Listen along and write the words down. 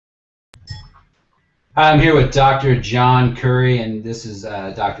Hi, I'm here with Dr. John Curry, and this is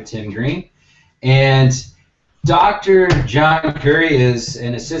Dr. Tim Green. And Dr. John Curry is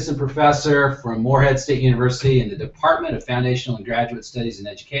an assistant professor from Morehead State University in the Department of Foundational and Graduate Studies in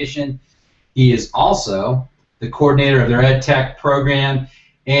Education. He is also the coordinator of their Ed Tech program,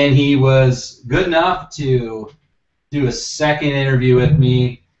 and he was good enough to do a second interview with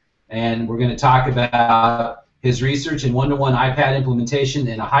me, and we're going to talk about his research in one-to-one iPad implementation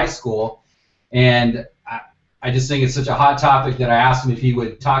in a high school. And I just think it's such a hot topic that I asked him if he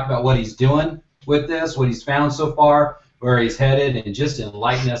would talk about what he's doing with this, what he's found so far, where he's headed, and just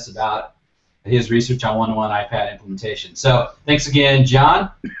enlighten us about his research on one-to-one iPad implementation. So thanks again,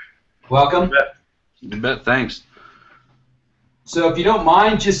 John. Welcome. You bet. You bet. Thanks. So if you don't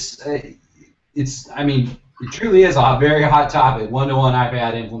mind, just it truly is a very hot topic, one-to-one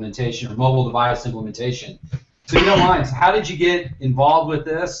iPad implementation or mobile device implementation. So if you don't mind, how did you get involved with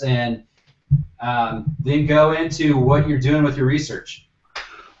this, and then go into what you're doing with your research?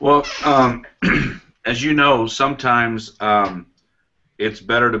 Well, as you know, sometimes it's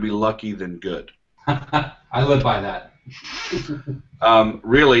better to be lucky than good. I live by that.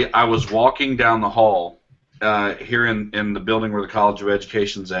 Really, I was walking down the hall here in the building where the College of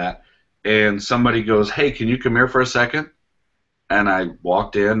Education's at, and somebody goes, "Hey, can you come here for a second?" And I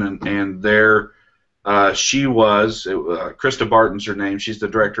walked in, and there she was. Krista Barton's her name. She's the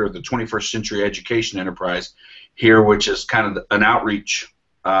director of the 21st Century Education Enterprise here, which is kind of an outreach.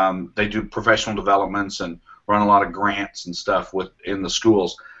 They do professional developments and run a lot of grants and stuff in the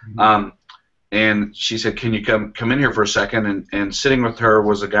schools. Mm-hmm. And she said, "Can you come in here for a second?" And sitting with her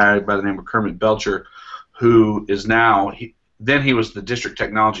was a guy by the name of Kermit Belcher, who is now then he was the district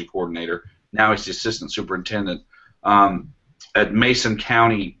technology coordinator. Now he's the assistant superintendent at Mason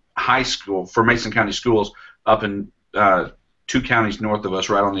County High School for Mason County Schools up in 2 counties north of us,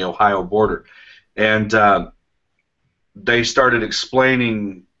 right on the Ohio border. And they started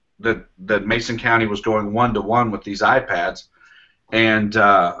explaining that Mason County was going one-to-one with these iPads, and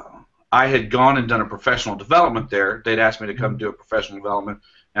I had gone and done a professional development there. They'd asked me to come do a professional development,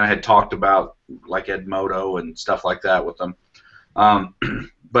 and I had talked about like Edmodo and stuff like that with them.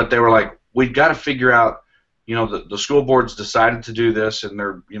 But they were like, "We've got to figure out, the school board's decided to do this, and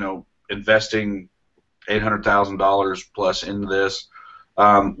they're, investing $800,000 plus into this.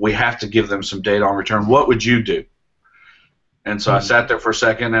 We have to give them some data on return. What would you do?" And so I sat there for a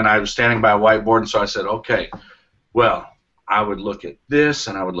second, and I was standing by a whiteboard, and so I said, "Okay, well, I would look at this,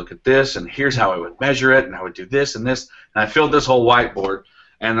 and I would look at this, and here's how I would measure it, and I would do this and this." And I filled this whole whiteboard,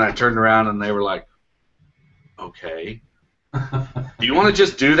 and then I turned around, and they were like, "Okay, do you want to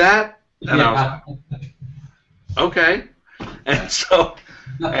just do that?" And Yeah. I was like, "Okay." And so,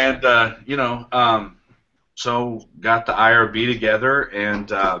 so got the IRB together, and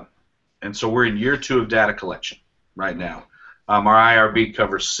so we're in year 2 of data collection right now. Our IRB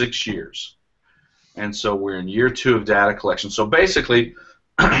covers 6 years, and so we're in year 2 of data collection. So basically,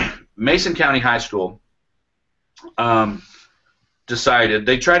 Mason County High School decided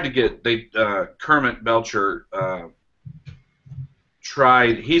they tried to get Kermit Belcher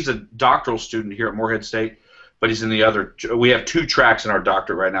tried. He's a doctoral student here at Morehead State, but he's in the other. We have 2 tracks in our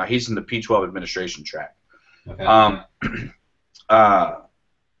doctorate right now. He's in the P12 administration track. Okay.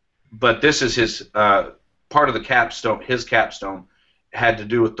 But this is his part of the capstone. His capstone had to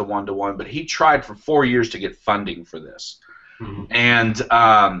do with the one-to-one, but he tried for 4 years to get funding for this, and he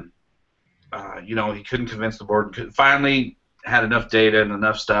couldn't convince the board. Finally, had enough data and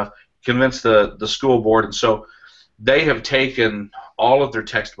enough stuff, convinced the school board, and so they have taken all of their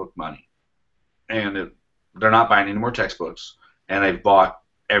textbook money, and they're not buying any more textbooks, and they've bought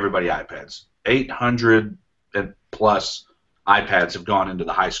everybody iPads. 800 and plus iPads have gone into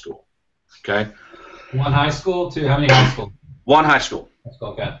the high school. Okay. One high school, 2. How many high schools? One high school. High school,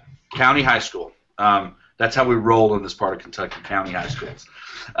 okay. County high school. That's how we roll in this part of Kentucky, county high schools.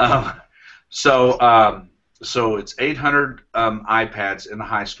 So it's 800 iPads in the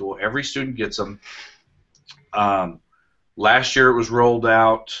high school. Every student gets them. Last year it was rolled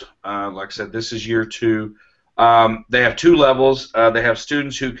out. Like I said, this is year 2. They have 2 levels. They have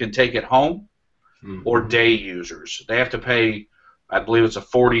students who can take it home or day users. They have to pay, I believe it's a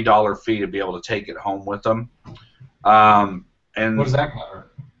 $40 fee to be able to take it home with them. And what does that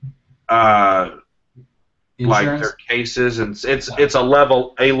cover? Like their cases, and it's a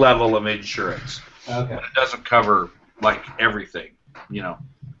level of insurance. Okay. But it doesn't cover like everything,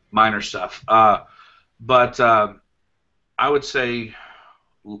 minor stuff. But I would say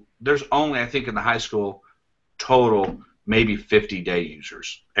there's only, I think, in the high school total maybe 50 day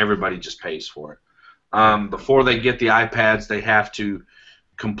users. Everybody just pays for it. Before they get the iPads, they have to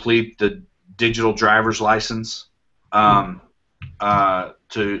complete the digital driver's license to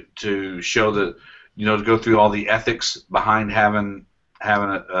show that, to go through all the ethics behind having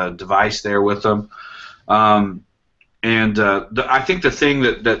a device there with them. I think the thing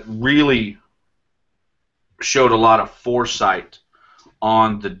that really showed a lot of foresight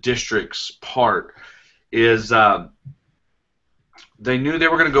on the district's part is they knew they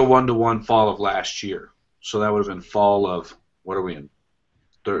were going to go 1-to-1 fall of last year. So that would have been fall of, what are we in?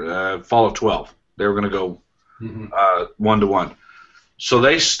 Fall of 12. They were going to go 1-to-1. So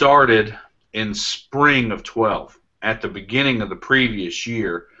they started in spring of 12. At the beginning of the previous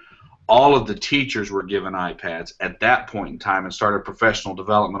year, all of the teachers were given iPads at that point in time and started professional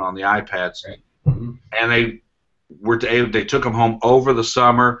development on the iPads. Right. And they took them home over the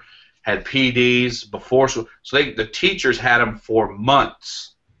summer, had PDs before, so the teachers had them for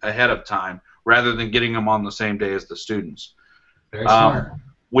months ahead of time rather than getting them on the same day as the students. Very smart.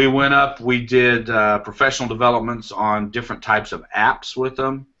 We went up, we did professional developments on different types of apps with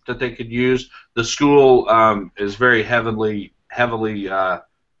them that they could use. The school is very heavily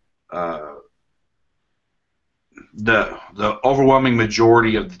the overwhelming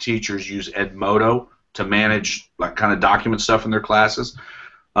majority of the teachers use Edmodo to manage kind of document stuff in their classes.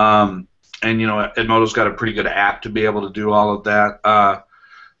 Edmodo's got a pretty good app to be able to do all of that.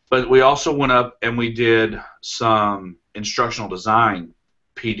 But we also went up and we did some instructional design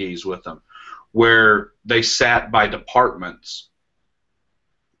PDs with them, where they sat by departments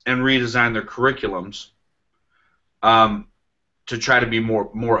and redesigned their curriculums to try to be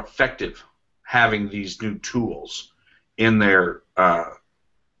more effective having these new tools in their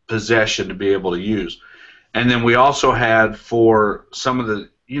possession to be able to use. And then we also had for some of the,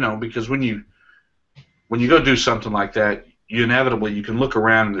 because when you go do something like that, you can look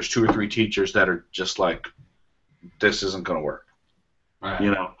around and there's 2 or 3 teachers that are just like, this isn't going to work.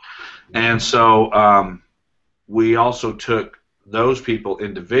 Right. And so we also took those people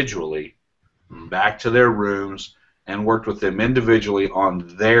individually back to their rooms and worked with them individually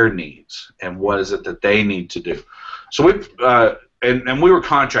on their needs and what is it that they need to do. So we were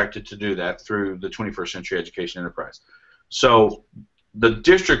contracted to do that through the 21st Century Education Enterprise. So the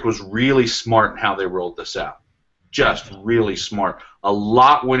district was really smart in how they rolled this out. Just really smart. A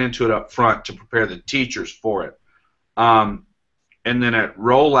lot went into it up front to prepare the teachers for it. And then at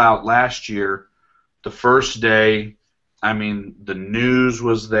rollout last year, the first day, the news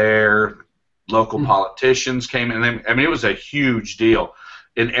was there, local politicians came in. It was a huge deal.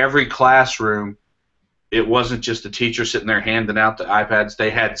 In every classroom, it wasn't just the teacher sitting there handing out the iPads. They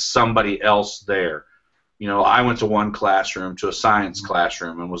had somebody else there. I went to one classroom, to a science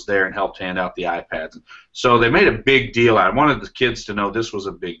classroom, and was there and helped hand out the iPads. So they made a big deal out of it. I wanted the kids to know this was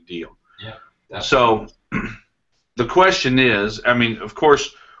a big deal. Yeah. So the question is, of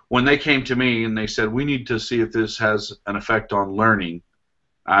course, when they came to me and they said, we need to see if this has an effect on learning,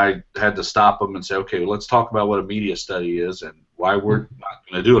 I had to stop them and say, okay, well, let's talk about what a media study is and why we're not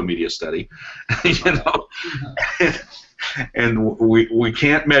going to do a media study. And we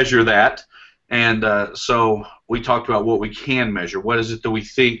can't measure that. And so we talked about what we can measure. What is it that we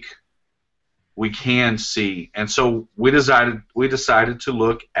think we can see? And so we decided to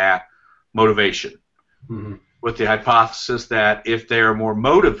look at motivation, with the hypothesis that if they are more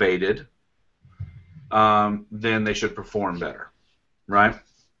motivated, then they should perform better, right?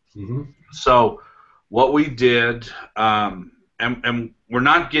 So what we did, and we're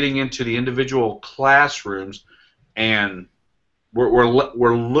not getting into the individual classrooms, and we're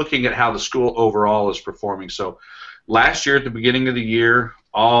looking at how the school overall is performing. So last year at the beginning of the year,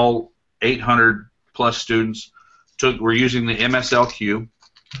 all 800 plus students were using the MSLQ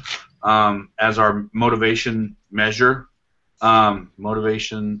as our motivation measure,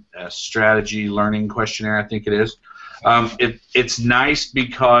 motivation strategy learning questionnaire, I think it is. It's nice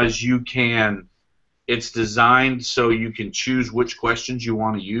because it's designed so you can choose which questions you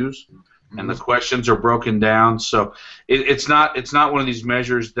want to use, and the questions are broken down. So it's not one of these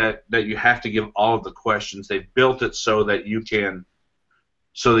measures that you have to give all of the questions. They've built it so that you can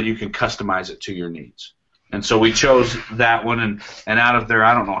customize it to your needs. And so we chose that one, and out of there,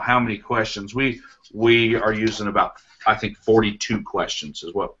 I don't know how many questions. We are using about, I think, 42 questions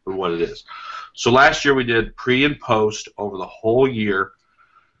is what it is. So last year we did pre and post over the whole year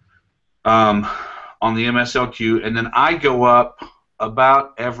on the MSLQ, and then I go up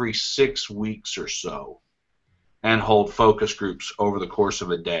about every 6 weeks or so and hold focus groups over the course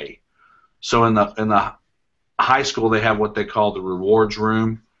of a day. So in the high school they have what they call the rewards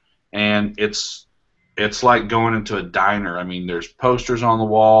room, and it's like going into a diner. There's posters on the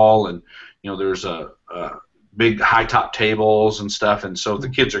wall, and there's big high top tables and stuff. And so if the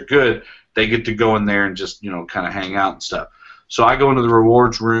kids are good, they get to go in there and just kind of hang out and stuff. So I go into the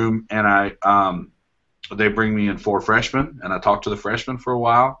rewards room and they bring me in 4 freshmen and I talk to the freshmen for a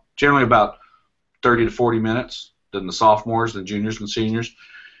while, generally about 30 to 40 minutes. Then the sophomores, then juniors and seniors,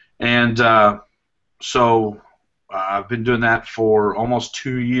 and so I've been doing that for almost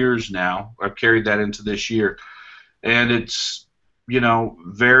 2 years now. I've carried that into this year, and it's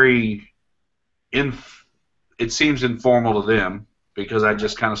very it seems informal to them because I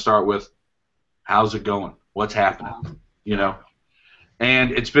just kind of start with, how's it going? What's happening?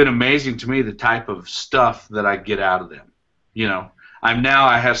 And it's been amazing to me the type of stuff that I get out of them.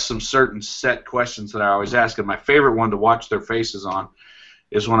 I have some certain set questions that I always ask, and my favorite one to watch their faces on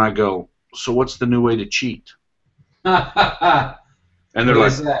is when I go, so what's the new way to cheat? And they're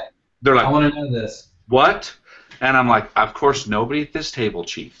like, I want to know this. What? And I'm like, of course nobody at this table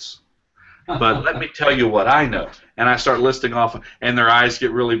cheats. But let me tell you what I know. And I start listing off, and their eyes get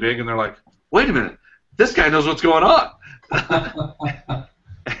really big, and they're like, wait a minute, this guy knows what's going on.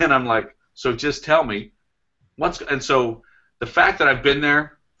 And I'm like, so just tell me and so the fact that I've been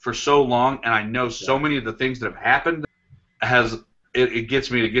there for so long and I know so many of the things that have happened it gets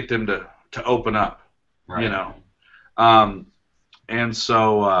me to get them to open up, right. And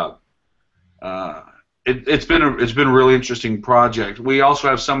so it's been a really interesting project. We also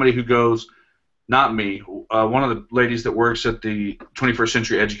have somebody who goes, not me, one of the ladies that works at the 21st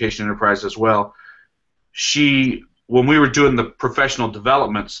Century Education Enterprise as well. When we were doing the professional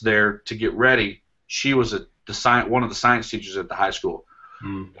developments there to get ready, she was one of the science teachers at the high school.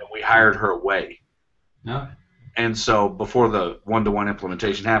 And we hired her away. Yeah. And so before the one-to-one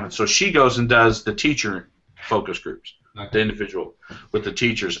implementation happens, so she goes and does the teacher focus groups, the individual with the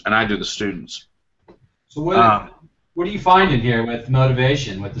teachers, and I do the students. So what are you finding here with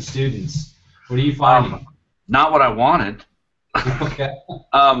motivation with the students? What are you finding? Not what I wanted. Okay.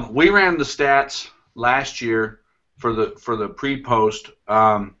 We ran the stats last year for the pre-post,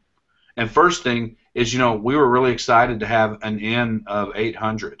 and first thing is, we were really excited to have an N of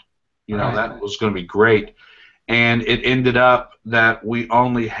 800. Right. That was going to be great, and it ended up that we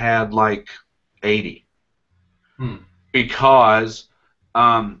only had like 80 because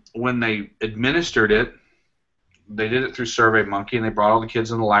when they administered it, they did it through SurveyMonkey, and they brought all the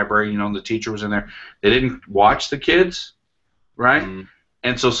kids in the library. And the teacher was in there. They didn't watch the kids, right?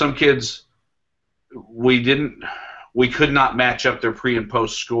 And so some kids, we could not match up their pre and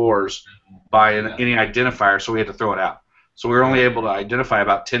post scores by any identifier, so we had to throw it out. So we were only able to identify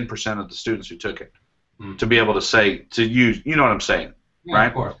about 10% of the students who took it to be able to use. You know what I'm saying, right?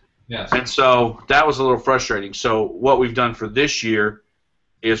 Of course. Yes. And so that was a little frustrating. So what we've done for this year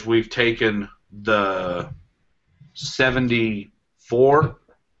is we've taken the 74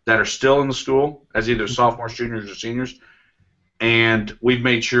 that are still in the school as either sophomores, juniors, or seniors, and we've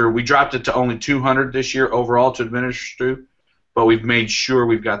made sure we dropped it to only 200 this year overall to administer through, but we've made sure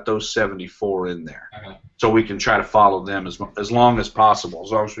we've got those 74 in there, so we can try to follow them as long as possible,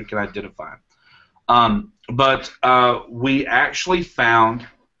 as long as we can identify them. But we actually found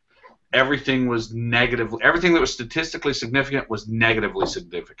everything that was statistically significant was negatively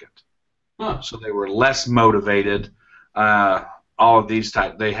significant. So they were less motivated. All of these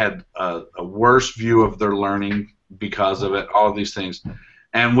they had a worse view of their learning because of it. All of these things,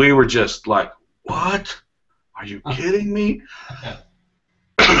 and we were just like, "What? Are you kidding me?"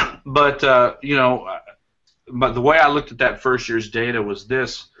 But but the way I looked at that first year's data was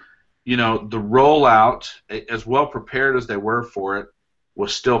this: the rollout, as well prepared as they were for it,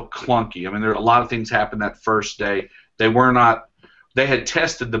 was still clunky. I mean, there a lot of things happened that first day. They had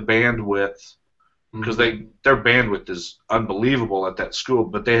tested the bandwidth because their bandwidth is unbelievable at that school,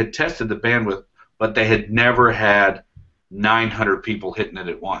 but they had tested the bandwidth, but they had never had 900 people hitting it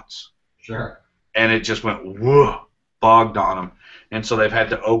at once. Sure. And it just went whoa, bogged on them, and so they've had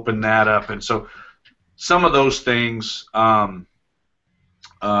to open that up, and so some of those things, I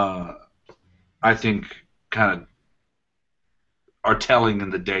think, kind of are telling in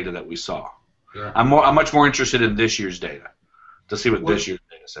the data that we saw. Sure. I'm much more interested in this year's data to see what this year's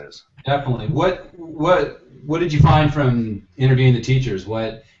data says. Definitely. What did you find from interviewing the teachers?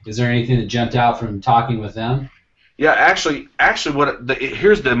 Is there anything that jumped out from talking with them? Yeah, actually,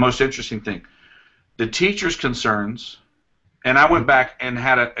 here's the most interesting thing: the teachers' concerns. And I went back and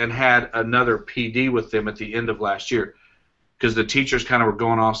had another PD with them at the end of last year, because the teachers kind of were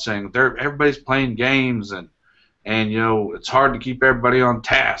going off saying everybody's playing games and it's hard to keep everybody on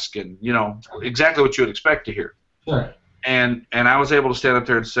task, and exactly what you would expect to hear. Sure. And I was able to stand up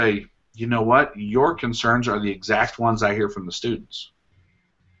there and say, you know what, your concerns are the exact ones I hear from the students.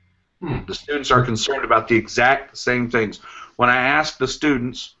 The students are concerned about the exact same things. When I ask the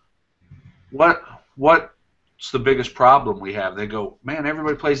students, what's the biggest problem we have? They go, man,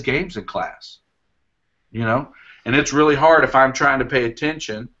 everybody plays games in class. You know? And it's really hard if I'm trying to pay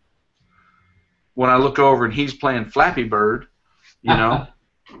attention when I look over and he's playing Flappy Bird, you know,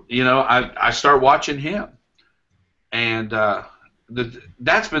 I start watching him. And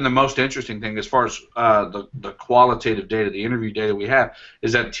that's been the most interesting thing as far as the qualitative data, the interview data we have,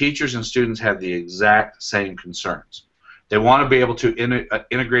 is that teachers and students have the exact same concerns. They want to be able to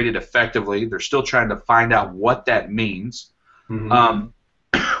integrate it effectively. They're still trying to find out what that means. Mm-hmm.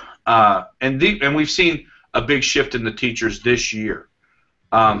 And we've seen a big shift in the teachers this year.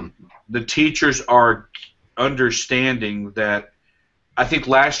 The teachers are understanding that. I think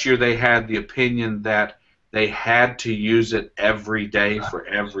last year they had the opinion that they had to use it every day for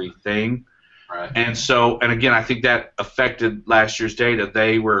everything. Right. And again, I think that affected last year's data.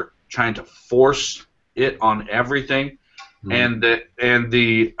 They were trying to force it on everything. Mm-hmm. And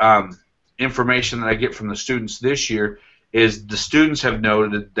the information that I get from the students this year is the students have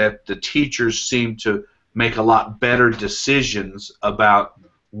noted that the teachers seem to make a lot better decisions about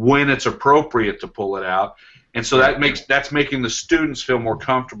when it's appropriate to pull it out. And so that's making the students feel more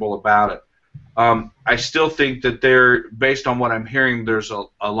comfortable about it. I still think that based on what I'm hearing, there's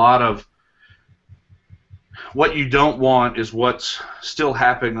a lot of what you don't want is what's still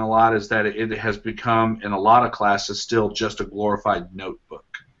happening a lot is that it has become in a lot of classes still just a glorified notebook.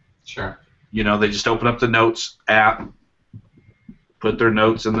 Sure. You know, they just open up the notes app, put their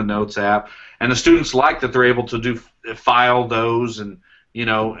notes in the notes app, and the students like that they're able to file those and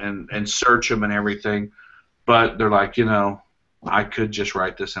and search them and everything. But they're like, I could just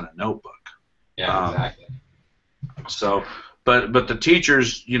write this in a notebook. Yeah, exactly. So, but the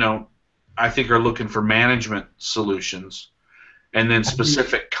teachers, I think are looking for management solutions, and then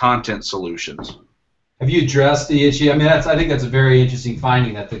specific content solutions. Have you addressed the issue? I mean, I think that's a very interesting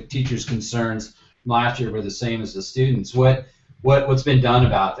finding that the teachers' concerns last year were the same as the students. What's been done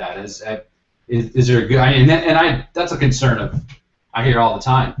about that? Is there a good? That's a concern I hear all the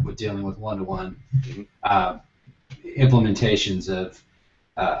time with dealing with one-to-one implementations of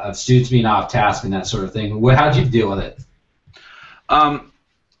students being off task and that sort of thing. How'd you deal with it? Well,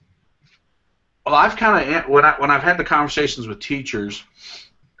 I've kind of when I've had the conversations with teachers,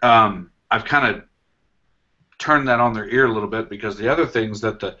 I've kind of turned that on their ear a little bit, because the other things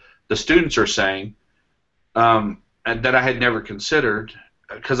that the students are saying and that I had never considered,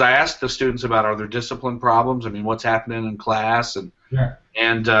 because I asked the students about, are there discipline problems? I mean, what's happening in class? And yeah.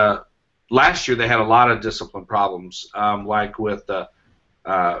 And last year they had a lot of discipline problems, like with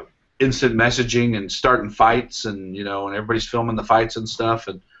instant messaging and starting fights, and and everybody's filming the fights and stuff.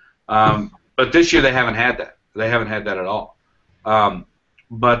 And but this year they haven't had that. They haven't had that at all.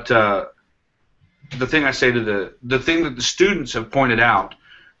 But the thing I say to the thing that the students have pointed out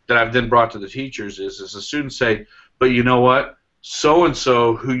that I've then brought to the teachers is the students say, but you know what?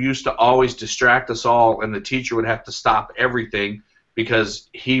 So-and-so who used to always distract us all, and the teacher would have to stop everything because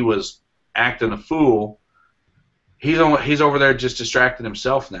he was acting a fool, he's over there just distracting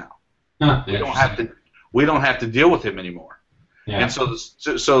himself now. Huh, we don't have to deal with him anymore. Yeah. And so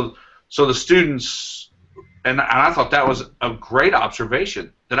the students, and I thought that was a great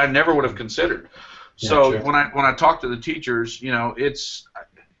observation that I never would have considered. So sure. when I talk to the teachers, it's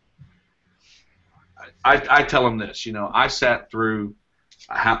I tell them this, I sat through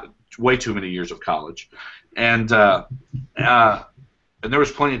way too many years of college, and there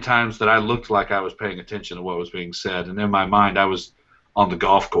was plenty of times that I looked like I was paying attention to what was being said, and in my mind I was on the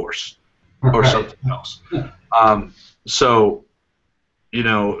golf course or something else. So,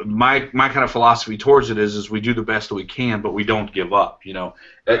 my kind of philosophy towards it is we do the best that we can, but we don't give up.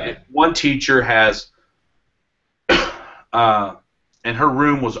 Right. One teacher has, and her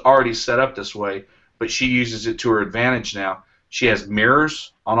room was already set up this way, but she uses it to her advantage now. She has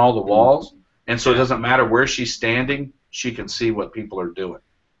mirrors on all the walls, and so it doesn't matter where she's standing, she can see what people are doing,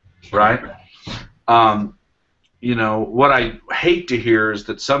 right? What I hate to hear is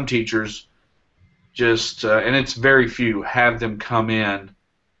that some teachers just, and it's very few, have them come in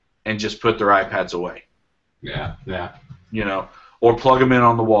and just put their iPads away. Yeah. Or plug them in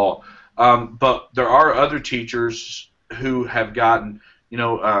on the wall. But there are other teachers who have gotten,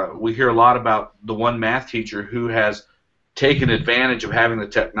 we hear a lot about the one math teacher who has taken advantage of having the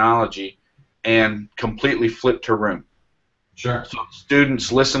technology and completely flipped her room. Sure. So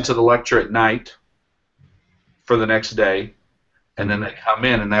students listen to the lecture at night for the next day, and then they come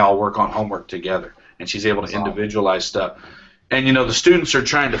in and they all work on homework together, and she's able to individualize stuff. And the students are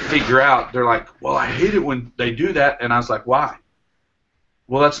trying to figure out, they're like, well, I hate it when they do that. And I was like, why?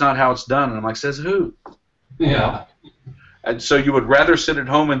 well, that's not how it's done. And I'm like, says who? Yeah. And so you would rather sit at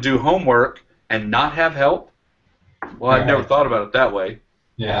home and do homework and not have help? Well, I've never thought about it that way.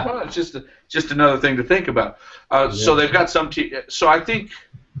 Yeah. Well, it's just another thing to think about. So they've got some. So I think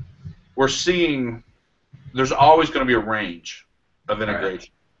we're seeing there's always going to be a range of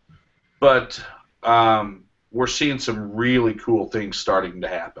integration, but we're seeing some really cool things starting to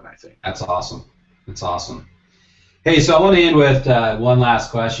happen, I think. That's awesome. That's awesome. Hey, so I want to end with one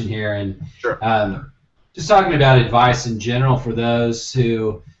last question here, and sure. Just talking about advice in general for those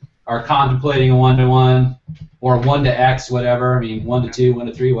who are contemplating a 1-to-1 or 1-to-X, whatever. I mean, 1-to-2,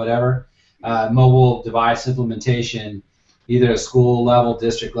 1-to-3, whatever. Mobile device implementation, either at school level,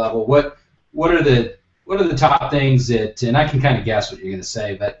 district level. What are the top things that? And I can kind of guess what you're going to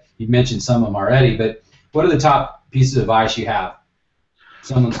say, but you mentioned some of them already. But what are the top pieces of advice you have?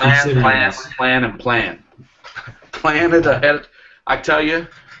 Someone's considering this. Plan. Plan it ahead. I tell you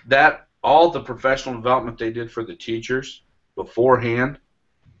that all the professional development they did for the teachers beforehand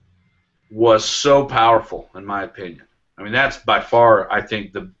was so powerful, in my opinion. I mean, that's by far, I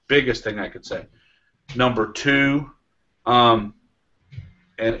think, the biggest thing I could say. Number two, and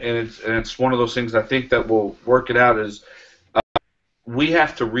it's one of those things I think that will work it out is we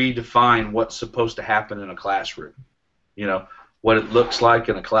have to redefine what's supposed to happen in a classroom. You know, what it looks like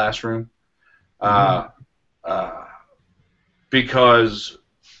in a classroom. Because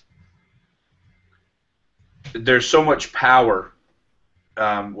there's so much power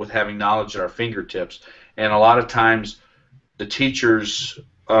with having knowledge at our fingertips, and a lot of times the teachers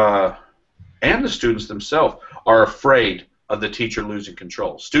and the students themselves are afraid of the teacher losing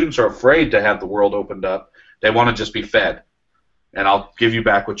control. Students are afraid to have the world opened up. They want to just be fed, and I'll give you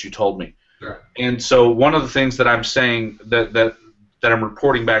back what you told me. Sure. And so one of the things that I'm saying that I'm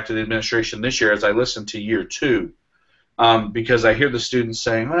reporting back to the administration this year as I listen to year 2, because I hear the students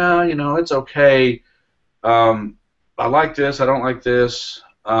saying, well, you know, it's okay. I like this, I don't like this,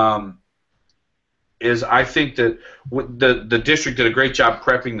 is I think that the district did a great job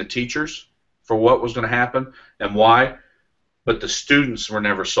prepping the teachers for what was going to happen and why, but the students were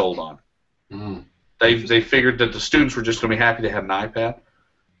never sold on. They figured that the students were just going to be happy to have an iPad,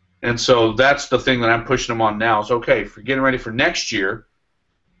 and so that's the thing that I'm pushing them on now is, okay, for getting ready for next year,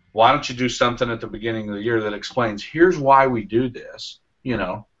 why don't you do something at the beginning of the year that explains, here's why we do this, you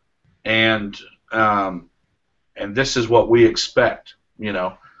know, and this is what we expect, you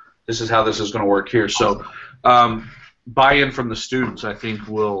know. This is how this is going to work here. So buy-in from the students, I think,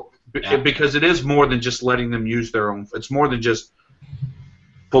 will because it is more than just letting them use their own. It's more than just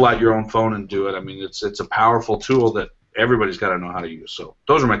pull out your own phone and do it. I mean, it's a powerful tool that everybody's got to know how to use. So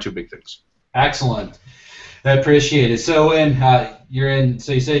those are my 2 big things. Excellent. I appreciate it. So when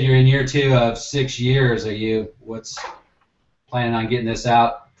so you said you're in year 2 of 6 years. What's planning on getting this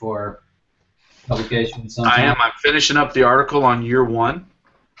out for publication sometime? I am. I'm finishing up the article on year 1.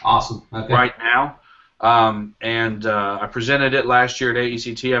 Awesome. Okay. Right now. And I presented it last year at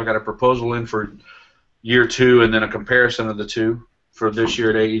AECT. I've got a proposal in for year 2 and then a comparison of the 2 for this year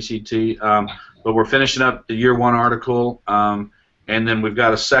at AECT. But we're finishing up the year 1 article, and then we've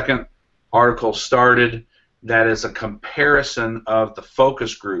got a second article started that is a comparison of the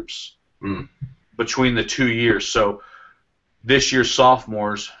focus groups between the 2 years. So this year's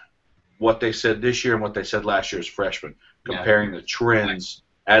sophomores, what they said this year and what they said last year as freshmen, comparing the trends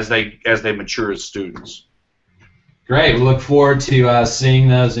as they mature as students. Great. We look forward to seeing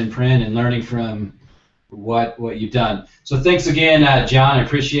those in print and learning from what you've done. So thanks again, John. I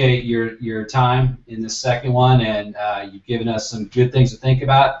appreciate your time in this second one, and you've given us some good things to think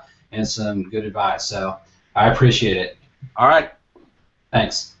about and some good advice. So I appreciate it. All right.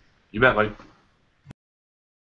 Thanks. You bet, buddy.